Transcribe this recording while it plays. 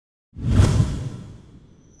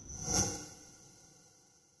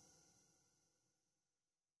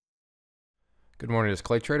Good morning, it's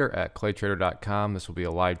Clay Trader at claytrader.com. This will be a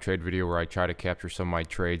live trade video where I try to capture some of my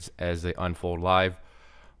trades as they unfold live.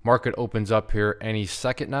 Market opens up here any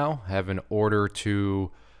second now. Have an order to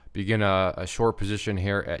begin a short position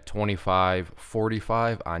here at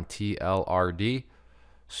 25.45 on TLRD.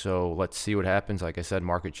 So let's see what happens. Like I said,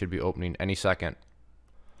 market should be opening any second.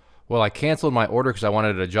 Well, I canceled my order because I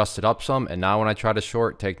wanted to adjust it up some, and now when I try to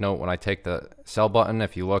short, take note when I take the sell button,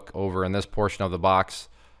 if you look over in this portion of the box,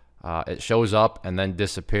 it shows up and then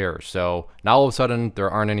disappears. So now all of a sudden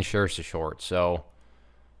there aren't any shares to short. So,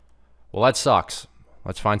 well, that sucks.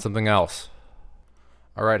 Let's find something else.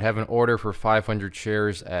 All right, have an order for 500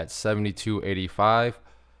 shares at 72.85.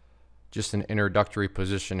 Just an introductory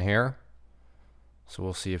position here. So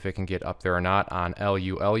we'll see if it can get up there or not on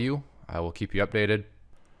LULU. I will keep you updated.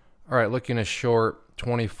 All right, looking to short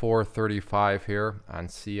 24.35 here on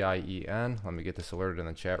CIEN. Let me get this alerted in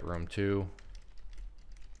the chat room too.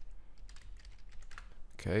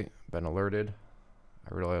 Okay, been alerted. I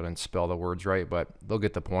really didn't spell the words right, but they'll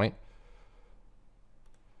get the point.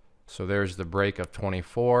 So there's the break of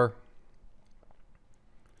 24.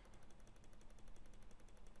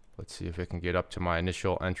 Let's see if it can get up to my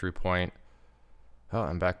initial entry point. Oh,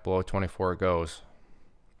 and back below 24 it goes.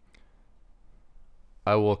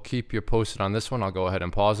 I will keep you posted on this one. I'll go ahead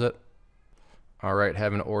and pause it. All right,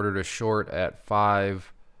 have an order to short at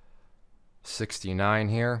 569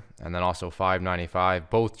 here, and then also 595,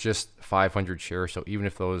 both just 500 shares. So even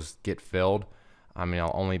if those get filled, I mean, I'll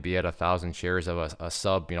only be at 1,000 shares of a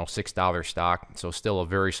sub, $6 stock. So still a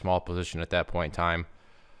very small position at that point in time.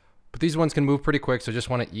 But these ones can move pretty quick, so just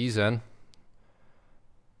want to ease in.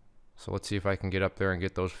 So let's see if I can get up there and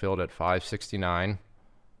get those filled at 569.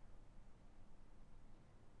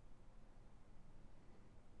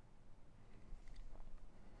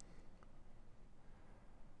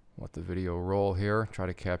 Let the video roll here. Try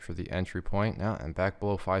to capture the entry point now, and back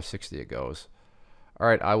below 560 it goes. All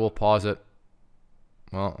right, I will pause it.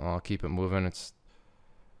 Well, I'll keep it moving. It's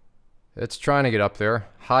trying to get up there.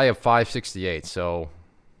 High of 568, so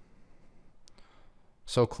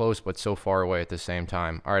close but so far away at the same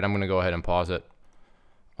time. All right, I'm going to go ahead and pause it.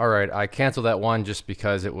 All right, I canceled that one just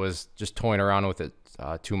because it was just toying around with it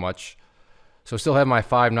too much. So still have my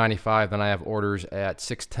 595. Then I have orders at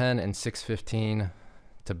 610 and 615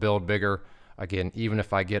 to build bigger. Again, even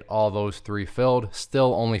if I get all those three filled,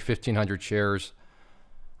 still only 1,500 shares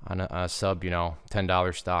on a sub,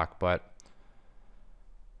 $10 stock, but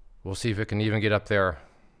we'll see if it can even get up there.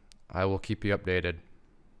 I will keep you updated.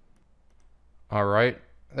 All right,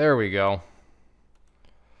 there we go.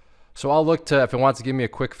 So I'll look to, if it wants to give me a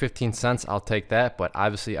quick 15 cents, I'll take that, but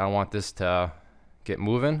obviously I want this to get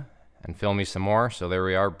moving and fill me some more. So there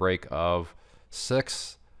we are, break of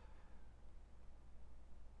 6.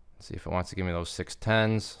 See if it wants to give me those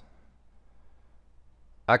 610s.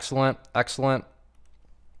 Excellent, excellent.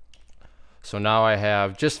 So now I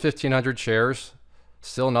have just 1,500 shares,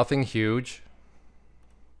 still nothing huge.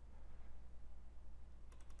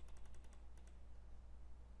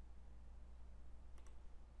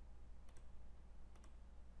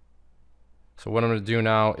 So what I'm going to do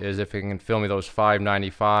now is, if it can fill me those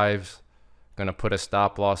 595s, I'm going to put a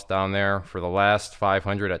stop loss down there for the last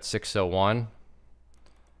 500 at 601.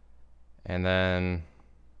 And then,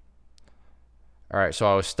 all right, so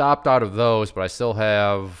I was stopped out of those, but I still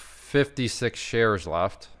have 56 shares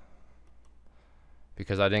left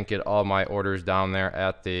because I didn't get all my orders down there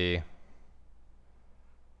at the,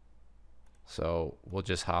 so we'll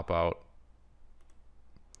just hop out.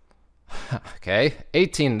 Okay,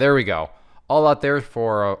 18, there we go. All out there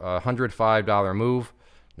for a $105 move.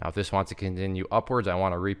 Now if this wants to continue upwards, I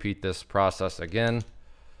want to repeat this process again.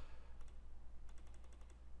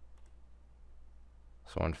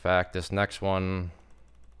 So in fact, this next one,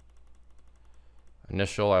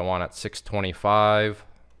 initial, I want at 625.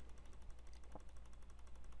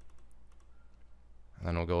 And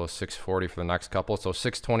then we'll go with 640 for the next couple. So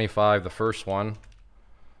 625, the first one.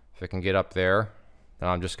 If it can get up there, then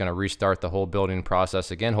I'm just going to restart the whole building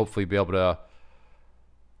process again. Hopefully be able to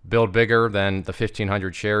build bigger than the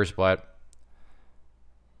 1,500 shares, but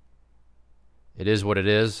it is what it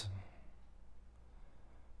is.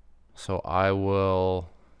 So I will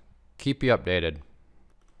keep you updated.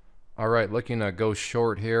 All right, looking to go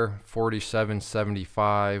short here,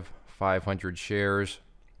 47.75, 500 shares.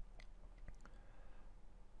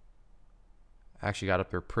 Actually got up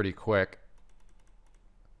there pretty quick.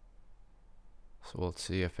 So we'll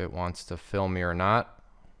see if it wants to fill me or not.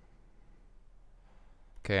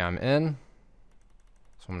 Okay, I'm in.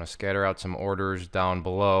 So I'm going to scatter out some orders down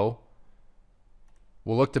below.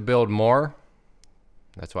 We'll look to build more.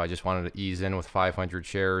 That's why I just wanted to ease in with 500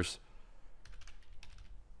 shares.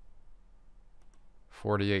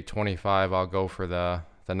 48.25. I'll go for the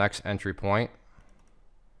next entry point.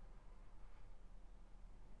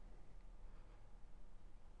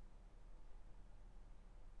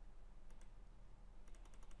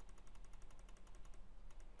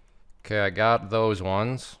 Okay, I got those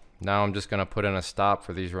ones. Now I'm just going to put in a stop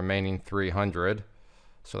for these remaining 300.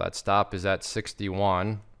 So that stop is at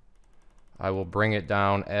 61. I will bring it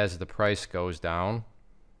down as the price goes down.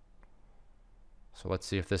 So let's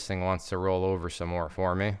see if this thing wants to roll over some more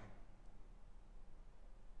for me.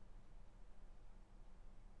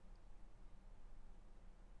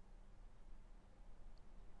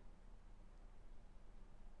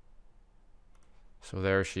 So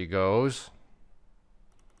there she goes.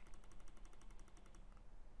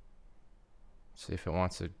 See if it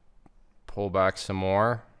wants to pull back some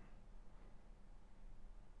more.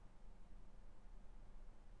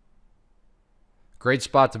 Great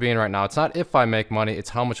spot to be in right now. It's not if I make money,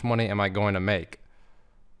 it's how much money am I going to make.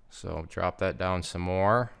 So drop that down some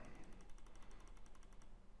more.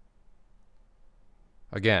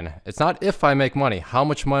 Again, it's not if I make money, how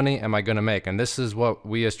much money am I going to make? And this is what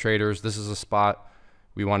we as traders, this is a spot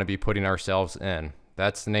we want to be putting ourselves in.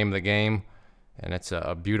 That's the name of the game, and it's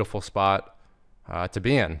a beautiful spot to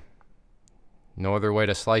be in. No other way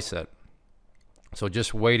to slice it. So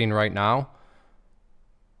just waiting right now.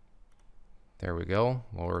 There we go.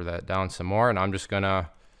 Lower that down some more, and I'm just going to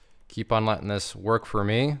keep on letting this work for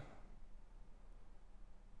me.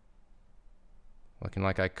 Looking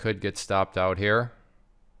like I could get stopped out here.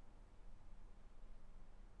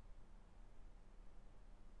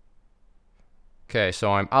 Okay,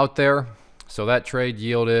 so I'm out there. So that trade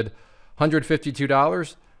yielded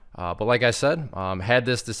 $152. But like I said, had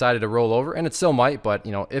this decided to roll over, and it still might, but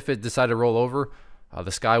you know, if it decided to roll over,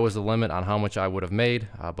 the sky was the limit on how much I would have made.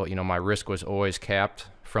 But you know, my risk was always capped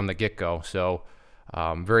from the get-go. So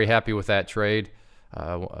very happy with that trade.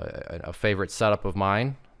 A favorite setup of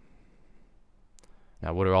mine.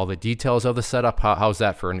 Now, what are all the details of the setup? How's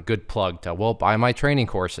that for a good plug to, well, buy my training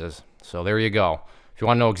courses? So there you go. If you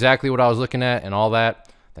want to know exactly what I was looking at and all that,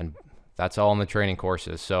 then that's all in the training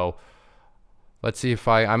courses. So let's see if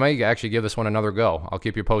I might actually give this one another go. I'll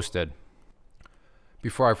keep you posted.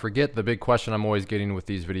 Before I forget, the big question I'm always getting with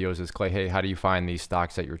these videos is, Clay, hey, how do you find these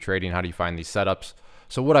stocks that you're trading? How do you find these setups?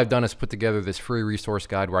 So what I've done is put together this free resource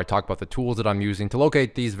guide where I talk about the tools that I'm using to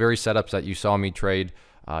locate these very setups that you saw me trade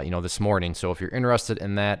this morning. So if you're interested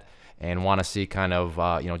in that and want to see kind of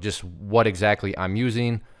just what exactly I'm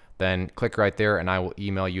using, then click right there and I will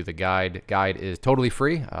email you the guide. Guide is totally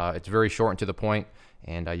free. It's very short and to the point,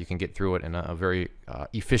 and you can get through it in a very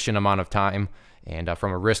efficient amount of time. And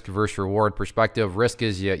from a risk versus reward perspective, risk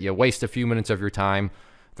is you waste a few minutes of your time.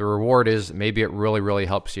 The reward is maybe it really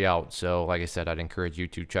helps you out. So like I said, I'd encourage you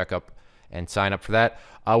to check up and sign up for that.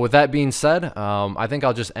 With that being said, I think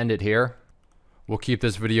I'll just end it here. We'll keep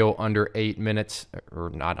this video under 8 minutes, or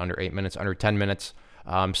not under 8 minutes, under 10 minutes.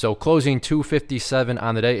 So closing 2:57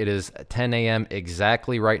 on the day. It is 10 a.m.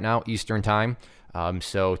 exactly right now, Eastern time.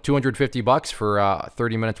 So $250 for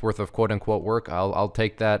 30 minutes worth of quote unquote work. I'll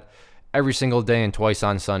take that every single day and twice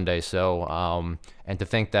on Sunday. So, and to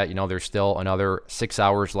think that, there's still another 6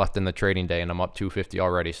 hours left in the trading day and I'm up 250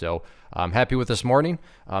 already. So I'm happy with this morning.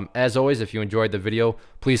 As always, if you enjoyed the video,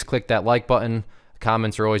 please click that like button.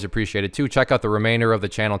 Comments are always appreciated too. Check out the remainder of the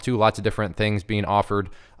channel too. Lots of different things being offered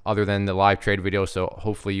other than the live trade video. So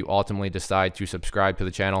hopefully you ultimately decide to subscribe to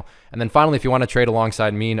the channel. And then finally, if you want to trade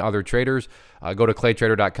alongside me and other traders, go to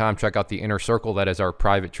claytrader.com, check out the Inner Circle. That is our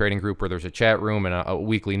private trading group where there's a chat room and a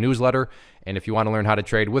weekly newsletter. And if you want to learn how to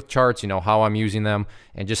trade with charts, how I'm using them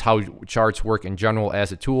and just how charts work in general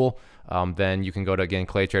as a tool, then you can go to, again,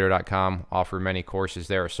 claytrader.com, offer many courses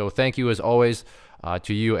there. So thank you as always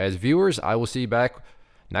to you as viewers. I will see you back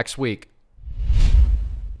next week.